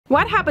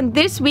What happened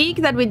this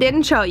week that we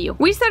didn't show you?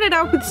 We started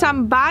out with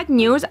some bad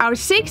news. Our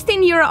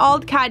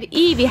 16-year-old cat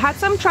Evie had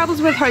some troubles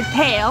with her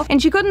tail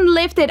and she couldn't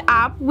lift it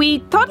up. We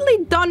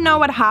totally don't know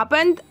what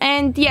happened,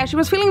 and yeah, she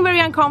was feeling very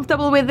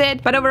uncomfortable with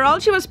it, but overall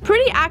she was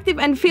pretty active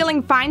and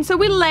feeling fine, so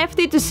we left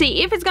it to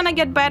see if it's gonna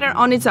get better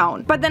on its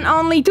own. But then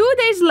only 2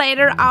 days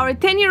later, our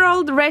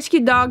 10-year-old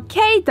rescue dog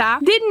Keita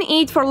didn't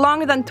eat for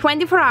longer than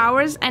 24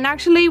 hours, and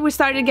actually we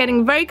started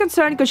getting very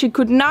concerned because she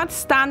could not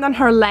stand on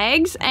her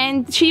legs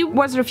and she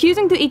was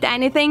refusing to eat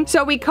anything.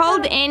 So we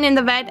called in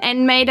the vet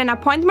and made an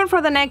appointment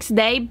for the next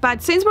day,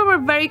 but since we were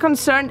very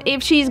concerned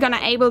if she's gonna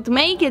able to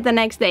make it the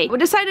next day, we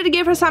decided to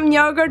give her some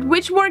yogurt,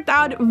 which worked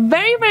out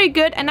very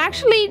good, and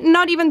actually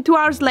not even 2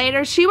 hours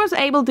later she was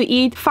able to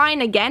eat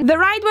fine again. The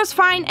ride was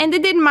fine and they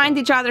didn't mind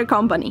each other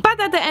company. But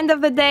at the end of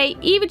the day,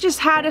 Evie just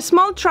had a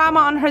small trauma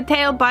on her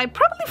tail by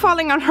probably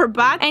falling on her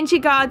butt, and she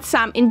got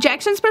some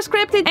injections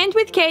prescribed, and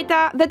with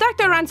Keita, the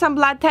doctor ran some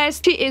blood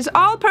tests. She is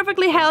all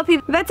perfectly healthy.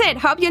 That's it.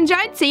 Hope you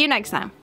enjoyed. See you next time.